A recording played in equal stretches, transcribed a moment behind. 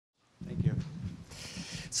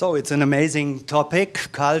So it's an amazing topic,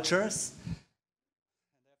 cultures.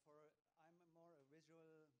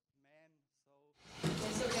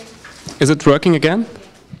 Is it working again?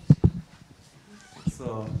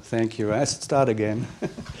 So thank you. I start again.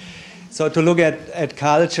 So to look at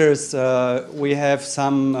cultures, we have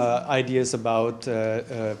some ideas about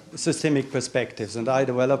systemic perspectives. And I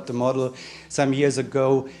developed a model some years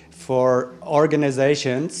ago for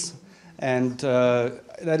organizations. And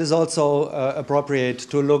that is also appropriate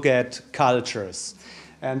to look at cultures.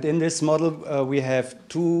 And in this model, we have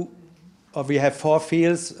four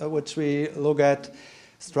fields which we look at: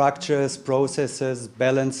 structures, processes,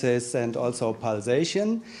 balances, and also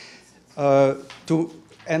pulsation.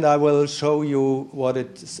 And I will show you what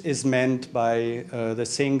it is meant by the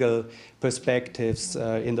single perspectives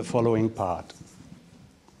in the following part.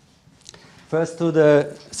 First, to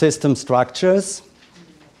the system structures.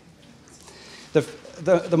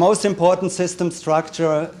 The most important system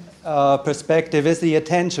structure perspective is the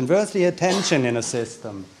attention. Where's the attention in a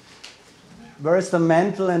system? Where is the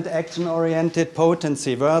mental and action-oriented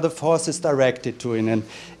potency? Where are the forces directed to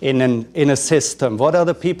in a system? What are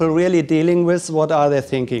the people really dealing with? What are they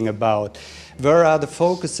thinking about? Where are the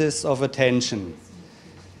focuses of attention?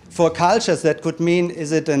 For cultures, that could mean,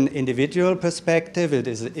 is it an individual perspective?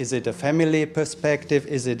 Is it a family perspective?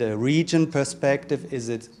 Is it a region perspective? Is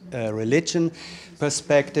it a religion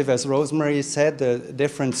perspective? As Rosemary said, the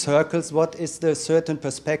different circles. What is the certain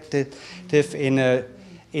perspective in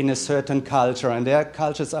a certain culture? And their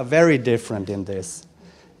cultures are very different in this.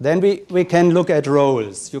 Then we can look at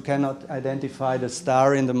roles. You cannot identify the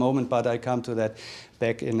star in the moment, but I come to that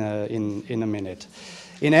back in a minute.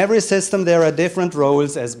 In every system, there are different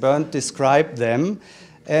roles, as Bernd described them.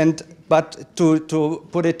 But to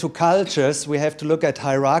put it to cultures, we have to look at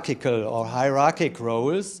hierarchical or hierarchic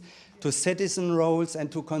roles, to citizen roles,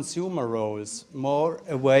 and to consumer roles, more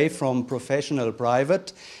away from professional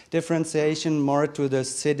private differentiation, more to the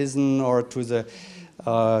citizen or to the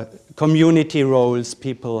community roles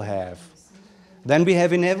people have. Then we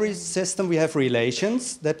have in every system, we have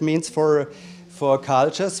relations. That means for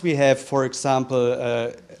cultures, we have, for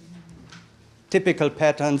example, typical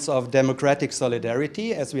patterns of democratic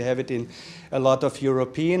solidarity, as we have it in a lot of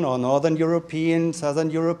European or Northern European, Southern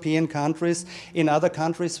European countries. In other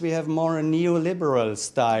countries, we have more a neoliberal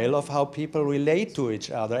style of how people relate to each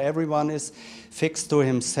other. Everyone is fixed to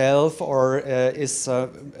himself or is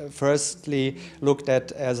firstly looked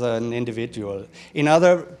at as an individual. In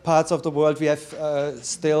other parts of the world, we have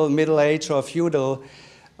still Middle Age or feudal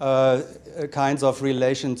kinds of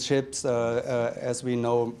relationships, as we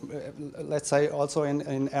know, let's say also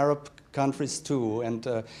in Arab countries too.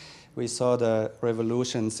 And we saw the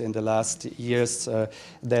revolutions in the last years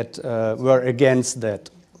that were against that.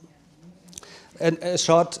 And a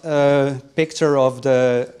short picture of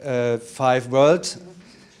the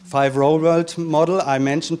five-role world model I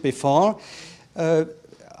mentioned before.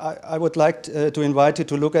 I would like to invite you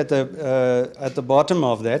to look at the bottom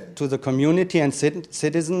of that, to the community and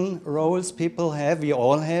citizen roles people have. We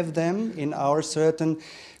all have them in our certain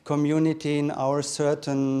community, in our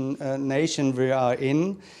certain nation we are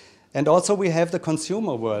in. And also we have the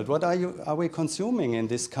consumer world. What are we consuming in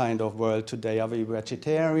this kind of world today? Are we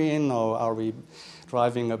vegetarian, or are we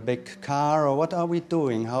driving a big car, or what are we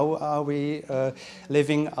doing? How are we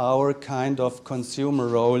living our kind of consumer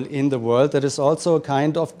role in the world? That is also a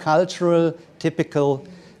kind of cultural, typical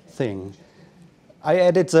thing. I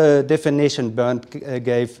added a definition Bernd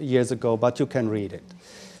gave years ago, but you can read it.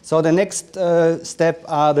 So the next step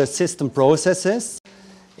are the system processes.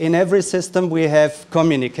 In every system we have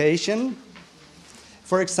communication.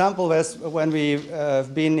 For example, when we've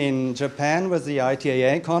been in Japan with the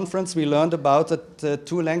ITAA conference, we learned about the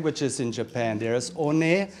two languages in Japan. There's One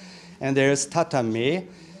and there's Tatame.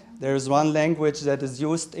 There's one language that is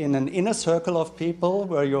used in an inner circle of people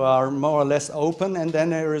where you are more or less open, and then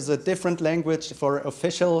there is a different language for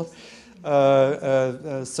official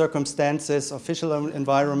circumstances, official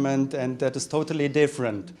environment, and that is totally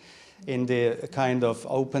different in the kind of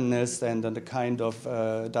openness and the kind of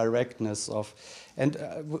directness of. And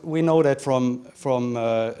we know that from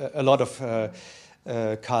a lot of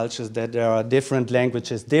cultures that there are different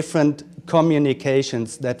languages, different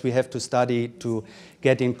communications that we have to study to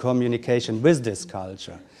get in communication with this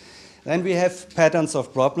culture. Then we have patterns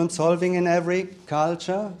of problem solving in every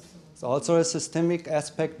culture. It's also a systemic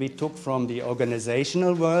aspect we took from the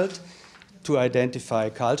organizational world to identify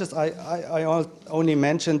cultures. I only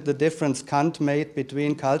mentioned the difference Kant made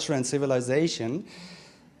between culture and civilization.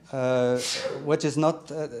 which is not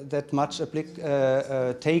that much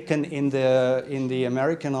taken in the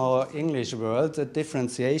American or English world. The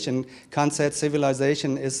differentiation concept,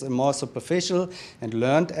 civilization is more superficial and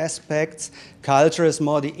learned aspects. Culture is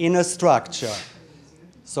more the inner structure.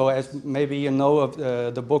 So as maybe you know of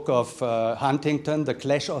the book of Huntington, The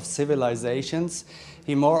Clash of Civilizations,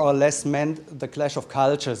 he more or less meant the clash of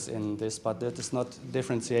cultures in this, but that is not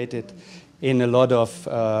differentiated in a lot of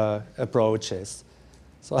approaches.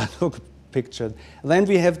 So I took a picture. Then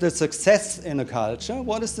we have the success in a culture.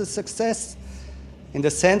 What is the success? In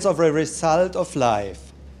the sense of a result of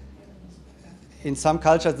life. In some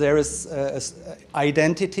cultures there is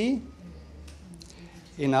identity.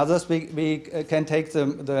 In others we can take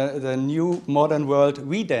the new modern world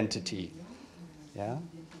we-identity. Yeah?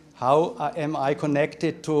 How am I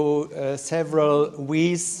connected to several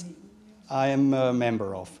we's I am a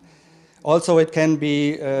member of? Also, it can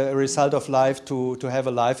be a result of life to have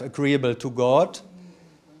a life agreeable to God,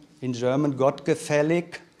 in German,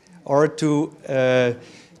 gottgefällig, or to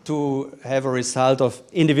have a result of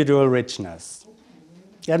individual richness.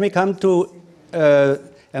 Then we come to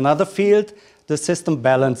another field, the system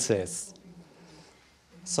balances.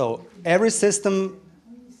 So every system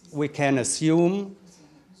we can assume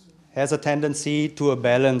has a tendency to a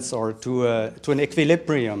balance or to an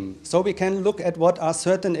equilibrium. So we can look at what are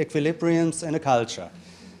certain equilibriums in a culture.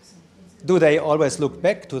 Do they always look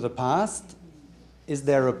back to the past? Is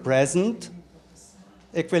there a present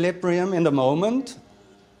equilibrium in the moment?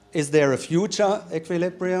 Is there a future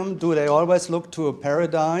equilibrium? Do they always look to a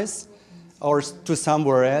paradise or to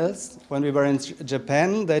somewhere else? When we were in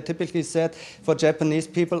Japan, they typically said for Japanese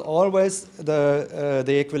people always the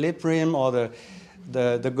equilibrium or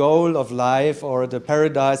the goal of life or the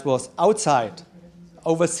paradise was outside,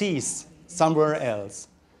 overseas, somewhere else.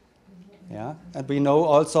 Yeah? And we know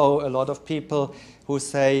also a lot of people who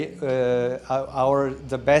say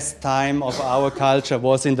the best time of our culture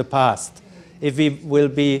was in the past. If we will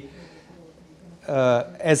be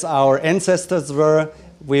as our ancestors were,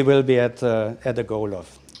 we will be at the goal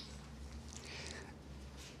of.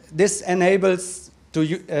 This enables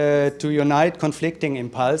to unite conflicting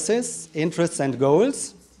impulses, interests, and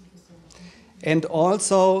goals. And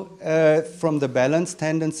also, from the balance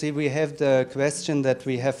tendency, we have the question that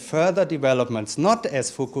we have further developments, not as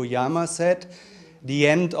Fukuyama said, the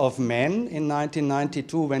end of man in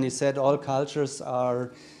 1992, when he said all cultures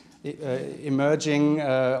are emerging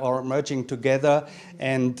or merging together,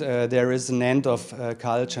 and there is an end of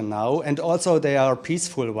culture now. And also they are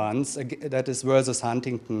peaceful ones, that is versus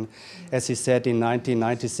Huntington, as he said in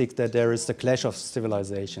 1996, that there is the clash of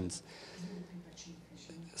civilizations.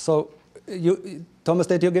 So, Thomas,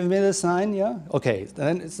 did you give me the sign? Yeah? Okay,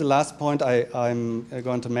 then it's the last point I'm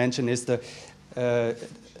going to mention is the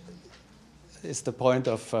point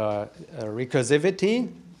of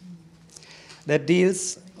recursivity that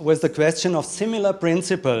deals with the question of similar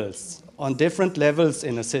principles on different levels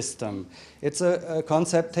in a system. It's a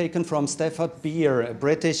concept taken from Stafford Beer, a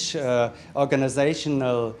British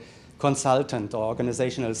organizational consultant or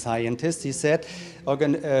organizational scientist. He said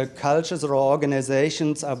cultures or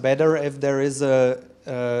organizations are better if there is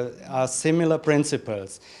are similar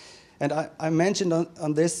principles. And I mentioned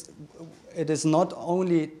on this, it is not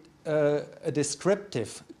only a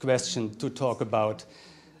descriptive question to talk about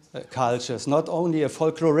cultures, not only a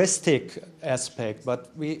folkloristic aspect, but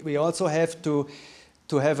we also have to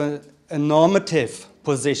have a normative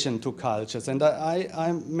position to cultures. And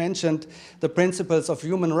I mentioned the principles of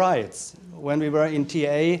human rights. When we were in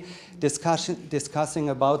TA discussing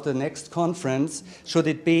about the next conference, should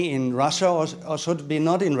it be in Russia or should it be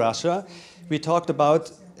not in Russia, we talked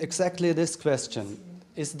about exactly this question.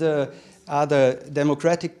 Are the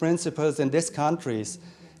democratic principles in this country,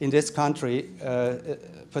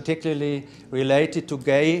 particularly related to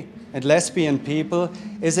gay and lesbian people,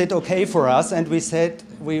 is it okay for us? And we said,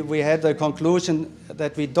 we had the conclusion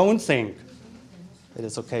that we don't think it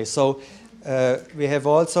is okay. So we have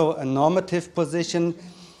also a normative position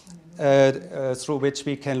through which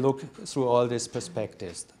we can look through all these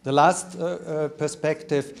perspectives. The last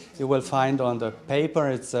perspective you will find on the paper,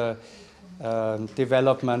 it's a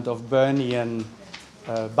development of Bernian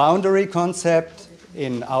boundary concept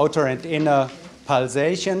in outer and inner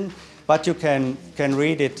pulsation, but you can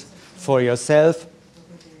read it for yourself.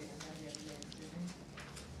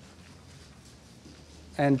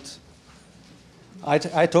 And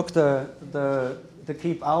I took the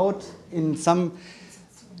keep out. In some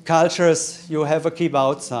cultures, you have a keep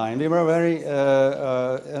out sign. We were very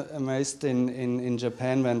amazed in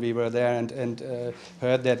Japan when we were there and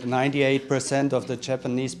heard that 98% of the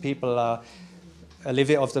Japanese people are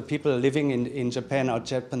of the people living in Japan are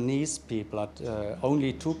Japanese people.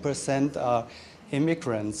 Only 2% are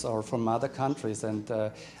immigrants or from other countries. And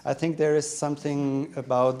I think there is something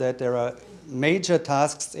about that. There are major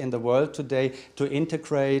tasks in the world today to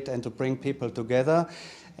integrate and to bring people together.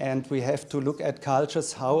 And we have to look at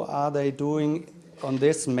cultures. How are they doing on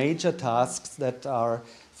these major tasks that are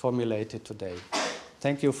formulated today?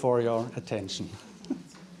 Thank you for your attention.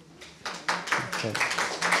 Okay.